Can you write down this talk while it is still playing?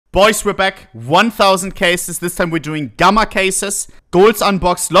Boys, we're back. 1,000 cases. This time we're doing gamma cases. Golds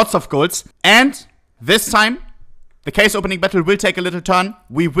unboxed, lots of golds. And this time, the case opening battle will take a little turn.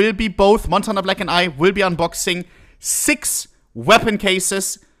 We will be both, Montana Black and I, will be unboxing 6 weapon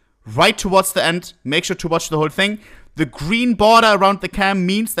cases right towards the end. Make sure to watch the whole thing. The green border around the cam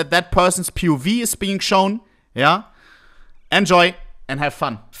means that that person's POV is being shown. Yeah? Enjoy and have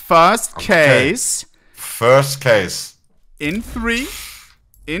fun. First case. First case. In 3.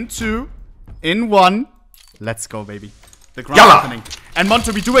 In 2, in 1. Let's go, baby. The ground opening. And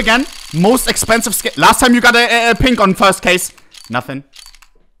Monte, we do again. Most expensive skin. Last time you got a pink on first case. Nothing.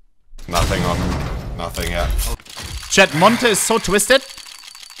 Nothing on. Nothing, yeah. Chat, Monte is so twisted.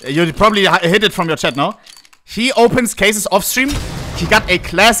 You probably hit it from your chat, no? He opens cases off stream. He got a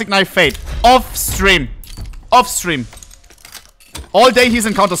classic knife fade. Off stream. Off stream. All day he's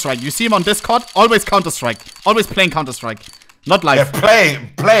in Counter-Strike. You see him on Discord. Always Counter-Strike. Always playing Counter-Strike. Not live. Yeah,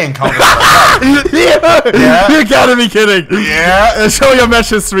 playing Counter-Strike. Yeah. You gotta be kidding. Yeah. Show your match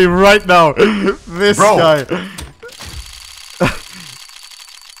history right now. This guy.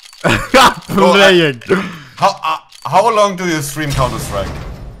 Playing. How long do you stream Counter-Strike?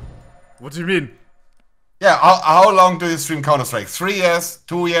 What do you mean? Yeah, how long do you stream Counter-Strike? 3 years?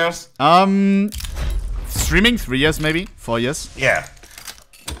 2 years? Streaming 3 years maybe? 4 years? Yeah.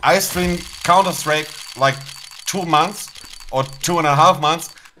 I stream Counter-Strike like 2 months. Or 2.5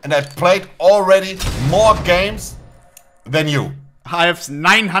 months, and I played already more games than you. I have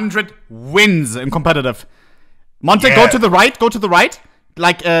 900 wins in competitive. Monte, go to the right,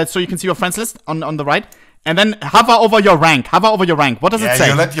 like so you can see your friends list on the right, and then hover over your rank. What does it say?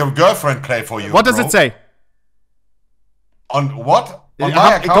 You let your girlfriend play for you. What does it say? On what? On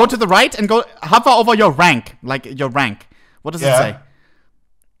my account? Go to the right and go hover over your rank, like your rank. What does it say?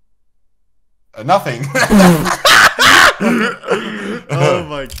 Nothing. Oh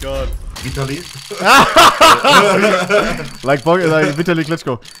my god. Vitali? like Vitali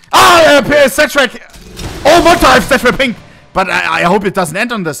Klitschko. Set-track! Oh, Monte, I have set-track pink! But I hope it doesn't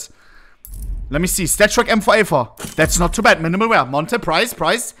end on this. Let me see. Stat-track M4A4. That's not too bad. Minimal wear. Monte, price.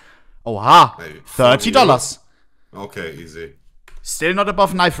 Oh, ha. $30. Okay, easy. Still not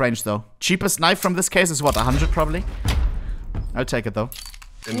above knife range, though. Cheapest knife from this case is what? 100 probably? I'll take it, though.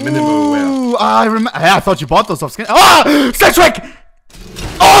 In minimal wear. I thought you bought those off skin. Oh! Stat-track!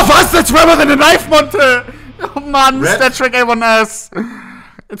 Oh, was? That's rather than a knife, Monte! Oh, man. Stat-track A1S.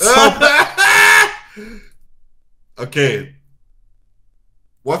 It's so bad. Okay.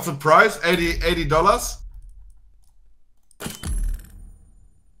 What's the price? $80?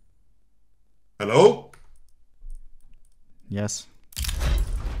 Hello? Yes.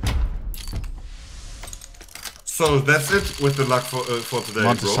 So that's it with the luck for today,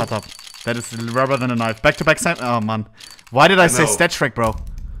 Monte, bro. shut up. That is rather than a knife. Back-to-back side. Oh, man. Why did I say stat-track, bro?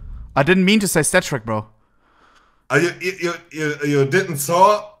 I didn't mean to say stat-track, bro. You didn't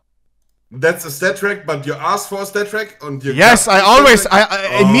saw that's a stat track, but you asked for a stat track and you yes, I always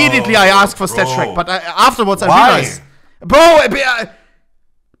immediately I ask for stat track, but afterwards I realized, bro,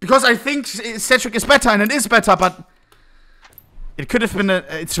 because I think stat track is better and it is better, but it could have been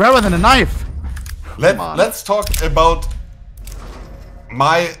it's rarer than a knife. Let's talk about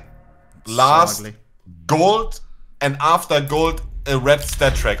my last gold and after gold a red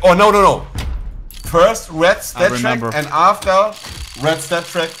stat track. Oh no. First red stat track and after red stat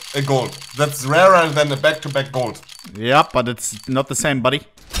track a gold. That's rarer than a back-to-back gold. Yeah, but it's not the same, buddy.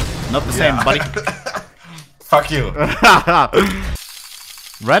 Not the same, buddy. Fuck you.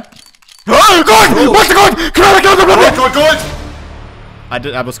 Red? Oh, gold! What's the gold?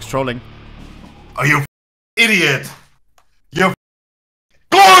 Gold! I was trolling. Are you idiot? You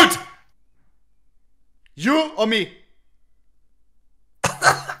gold! You or me?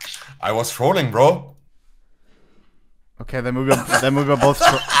 I was trolling, bro. Okay, then we were both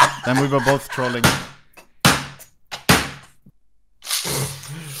trolling.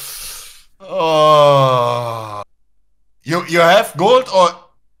 Oh, you have gold or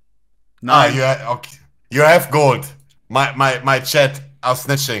no? You have gold. My chat are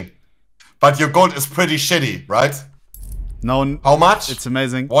snitching, but your gold is pretty shitty, right? No. How much? It's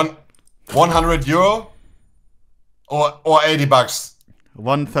amazing. 100 euro or $80.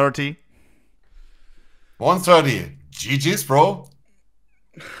 130. 130. GG's, bro.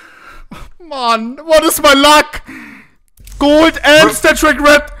 Man, what is my luck? Gold and stat track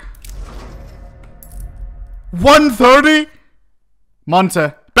red. 130.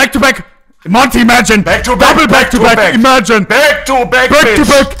 Monte. Back to back. Monte, imagine. Back to back. Double back to back. Imagine. Back to back. Back to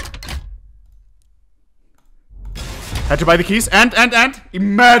back. Had to buy the keys and.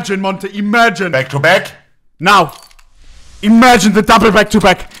 Imagine, Monte. Imagine. Back to back. Now. Imagine the double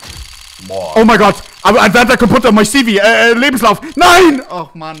back-to-back. Boah. Oh my god. I werde kaputt auf mein CV. Lebenslauf. Nein!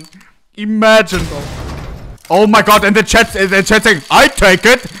 Oh Mann. Imagine, bro. Oh my god, and the chat saying, I take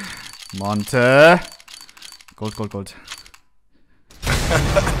it. Monte. Gold, gold, gold.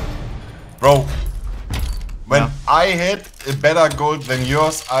 Bro. When I hit a better gold than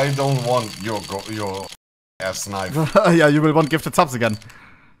yours, I don't want your ass knife. Yeah, you will want gifted subs again.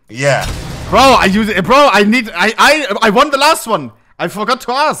 Yeah. Bro, I won the last one. I forgot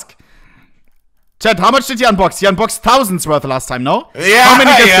to ask. Chat, how much did you unbox? You unboxed thousands worth last time, no? Yeah, how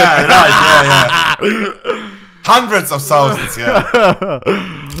many gifted? yeah, yeah. Hundreds of thousands, yeah.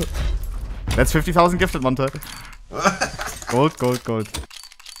 That's 50,000 gifted, Monte. Gold, gold, gold.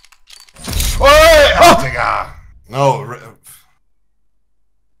 Oh, Digga. No,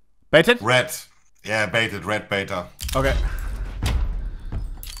 Baited? red. Yeah, baited, red beta. Okay.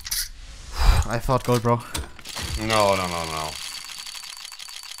 I thought gold, bro. No, no, no, no.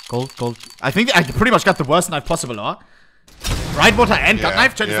 Gold, gold. I think I pretty much got the worst knife possible, huh? Right water and gut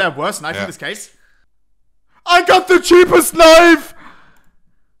knife? Chat, is there a worse knife in this case? I got the cheapest knife!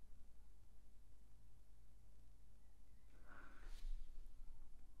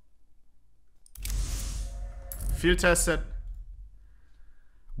 Field tested.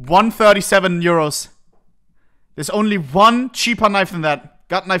 137 euros. There's only one cheaper knife than that.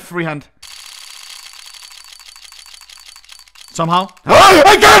 Gut knife freehand. Somehow.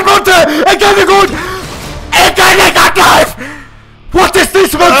 Again, Monte! Again, the good! Again, the gut knife! What is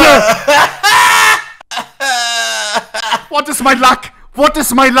this, Monte? What is my luck? What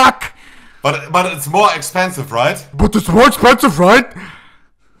is my luck? But it's more expensive, right? But it's more expensive, right?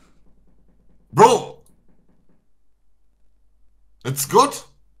 Bro! It's good.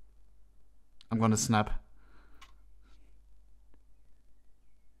 I'm gonna snap.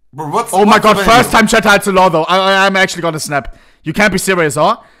 Bro, what's oh my god, the first time chat hides the law though. I'm actually gonna snap. You can't be serious,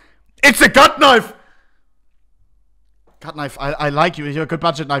 huh? It's a gut knife! Gut knife, I like you. You're a good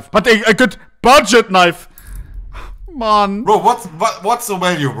budget knife. But a good budget knife! Man. Bro, what's the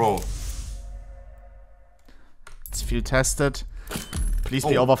value, bro? It's field tested. Please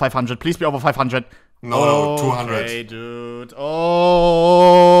be over 500. Please be over 500. No, 200. Okay, dude.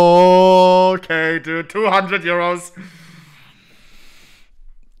 Okay, dude. 200 euros.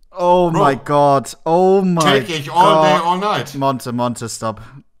 Oh Bro, my god. Oh my god. Take it all day, all night. Monte, stop.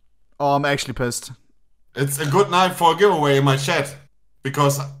 Oh, I'm actually pissed. It's a good night for a giveaway in my chat.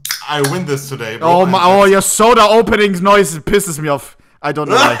 Because I win this today, bro. Oh my, oh, your soda opening noise pisses me off. I don't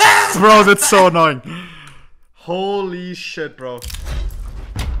know why. Bro, that's so annoying. Holy shit, bro.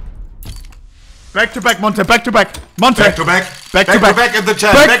 Back to back, Monte, back to back. Monte. Back to back. Back to back in the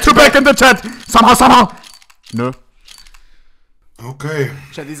chat. Back to back in the chat. Somehow. No. Okay.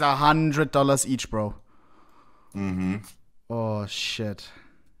 Chat, these are $100 each, bro. Mm-hmm. Oh, shit.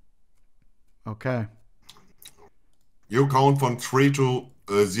 Okay. You count from 3 to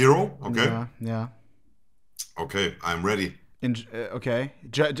 0, okay? Yeah. Okay, I'm ready. Okay.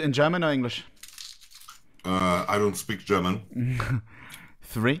 In German or English? I don't speak German.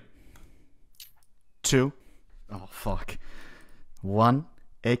 3, 2, oh fuck, 1,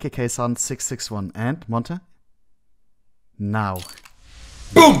 AKK Sun 661, and Monte? Now.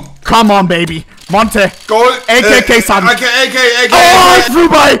 Boom! Come on, baby! Monte! Goal! AKK Sun! AK! Oh, I flew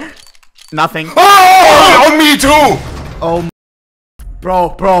by! Nothing. Oh! On me too! Oh, Bro.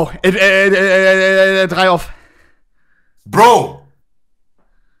 3 off. Bro!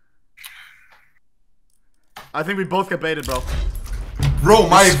 I think we both get baited, bro. Bro,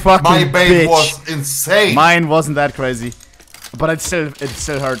 my bait was insane. Mine wasn't that crazy, but it still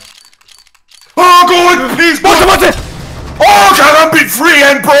hurt. Oh, go in, please, Monte! Oh, Karambit, free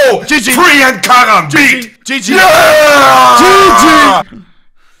hand, bro! GG. Free hand, Karambit! GG. Yeah! GG.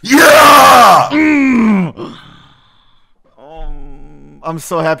 Yeah! I'm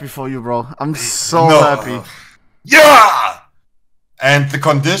so happy for you, bro. I'm so happy. Yeah! And the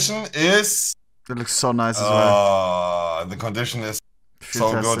condition is... It looks so nice as well. The condition is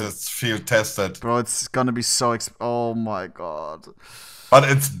Field so tested. good, it's field tested. Bro, it's gonna be so oh my god. But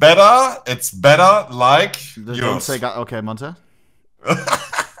it's better like Don't yours. say okay, Monte.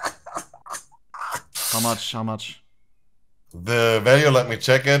 How much? The value, let me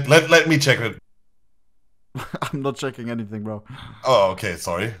check it. Let me check it. I'm not checking anything, bro. Oh, okay,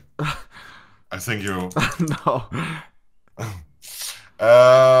 sorry. I think you... No.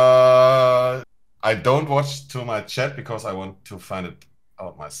 I don't watch to my chat because I want to find it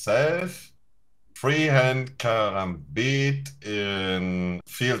out myself. Freehand Karambit in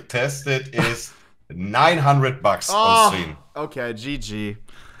field tested is $900 on stream. Okay, GG.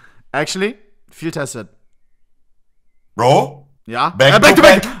 Actually, field tested. Bro? Yeah? Back to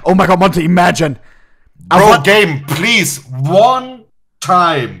back. Oh my god, Monte, imagine. Bro, game, please. One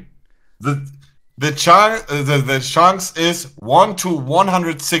time. The chance is 1 to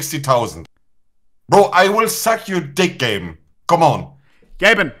 160,000. Bro, I will suck your dick, game. Come on.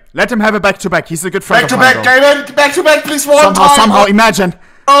 Gaben, let him have a back-to-back. He's a good friend Back to back, Gaben. Back to back, please. One time. Somehow, imagine.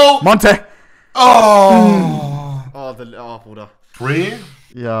 Oh. Monte. Oh. Oh, Bruder. 3.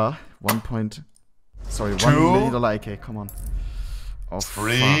 Yeah, 1 point. Sorry, Two. $1 million AK. Come on. Oh,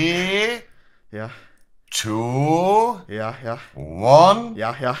 3. fuck. Yeah. 2. Yeah. 1.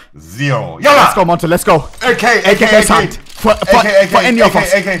 Yeah. 0. Let's Yalla. go, Monte. Let's go. AK. Sound. For any of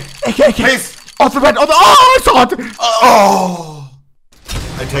us. AK. Please. Off the red. Oh, it's hot. Oh.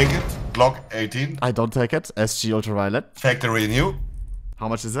 I take it. Glock 18. I don't take it. SG Ultraviolet. Factory new. How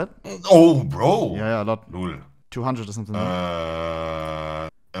much is it? Oh, bro. Yeah, a lot. Null. 200 or something.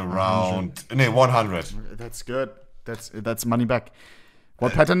 Around 100. That's good. That's money back.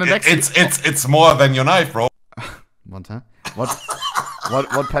 What pattern index? It's more than your knife, bro. Monte. What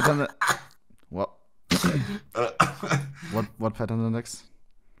pattern? What? What pattern index?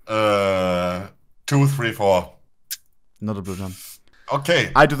 2, 3, 4. Not a blue jump.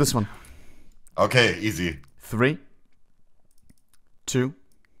 Okay. I do this one. Okay, easy. 3, 2,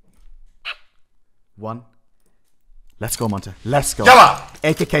 1. Let's go, Monte. Let's go. Yalla!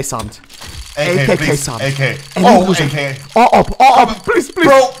 AKK sound. AK, please. sound. AK. And Oh, illusion. AK. Oh, please.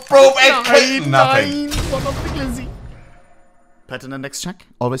 Bro, AK. Nothing. One of the glizzy. Pattern index check.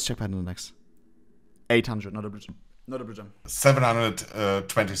 Always check pattern index. 800, not a blue jump. Not a blue jump.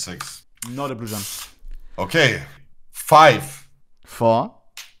 726. Not a blue jump. Okay. 5, 4,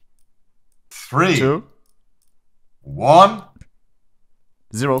 3, 2, 1.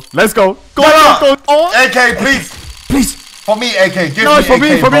 0. Let's go. Go. Oh. AK, please. Please. For me, AK. Give No, me for AK,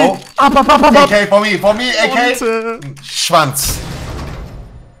 me. bro. Up. AK, for me, AK. Und, Schwanz.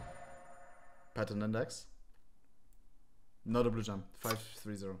 Pattern index. Not a blue jump.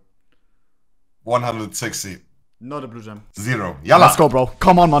 530. 160. Not a blue jump. 0. Yalla. Let's go, bro.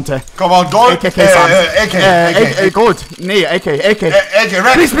 Come on, Monte. Come on, gold. AKK sound. AK. Gold. Nee, AK. AK,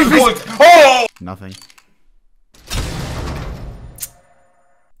 red. Please. Gold. Oh! Nothing.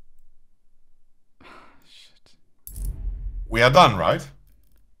 Shit. We are done, right?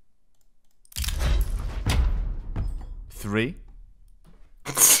 3.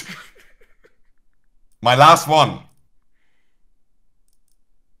 My last one.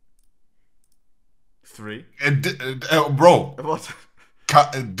 3. Bro, What?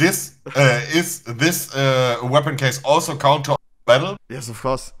 is this weapon case also count to battle? Yes, of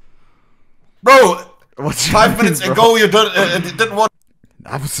course. Bro, What? 5 minutes ago you didn't want.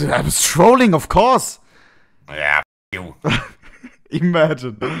 I was trolling, of course. Yeah, you.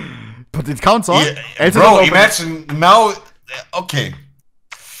 Imagine. But it counts on. Yeah, bro, imagine now. Okay.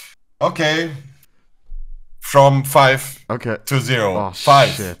 From 5 to 0. Oh, 5.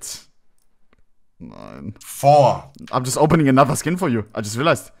 shit. 9. 4. I'm just opening another skin for you. I just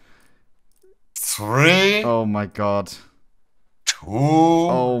realized. 3. Oh my god. 2.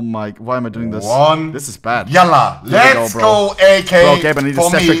 Oh my. Why am I doing this? 1. This is bad. Yalla. Let's go, AK. Bro, Gabe, I need a for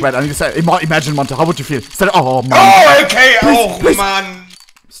stat me. trick red. I need to say. Imagine, Monte. How would you feel? Oh, man. Oh, AK. Please. Man.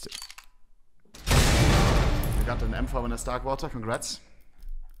 You got an M4 in a Stark Water. Congrats.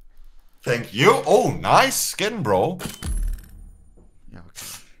 Thank you. Oh, nice skin, bro. Yeah, okay.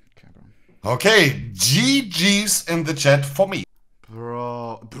 Bro. Okay, GG's in the chat for me.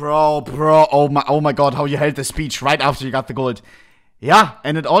 Bro. Oh my god, how you held the speech right after you got the gold. Yeah,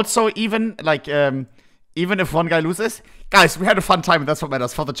 and it also even, like, even if one guy loses, guys, we had a fun time and that's what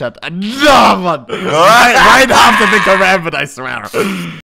matters for the chat. And no, man. right after the commandment, I swear.